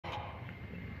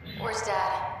Where's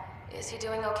Dad? Is he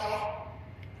doing okay?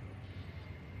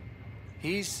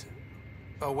 He's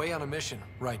away on a mission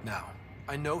right now.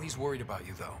 I know he's worried about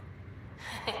you, though.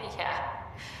 Yeah,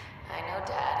 I know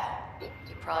Dad.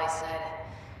 You probably said,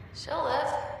 she'll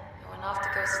live, and went off to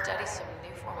go study some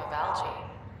new form of algae.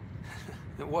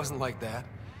 It wasn't like that.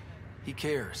 He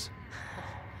cares.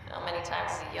 How many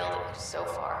times has he yelled at you so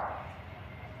far?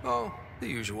 Oh, the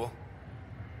usual.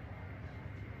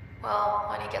 Well,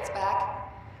 when he gets back,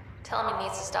 tell him he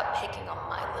needs to stop picking on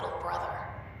my little brother.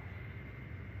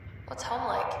 What's home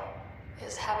like?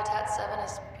 Is Habitat 7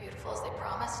 as beautiful as they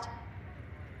promised?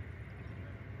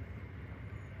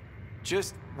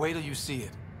 Just wait till you see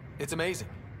it. It's amazing.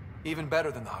 Even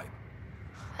better than the hype.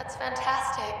 That's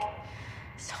fantastic.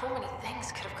 So many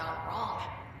things could have gone wrong.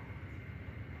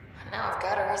 And now I've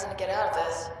got a reason to get out of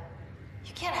this.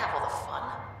 You can't have all the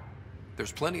fun.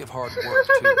 There's plenty of hard work,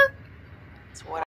 too. It's what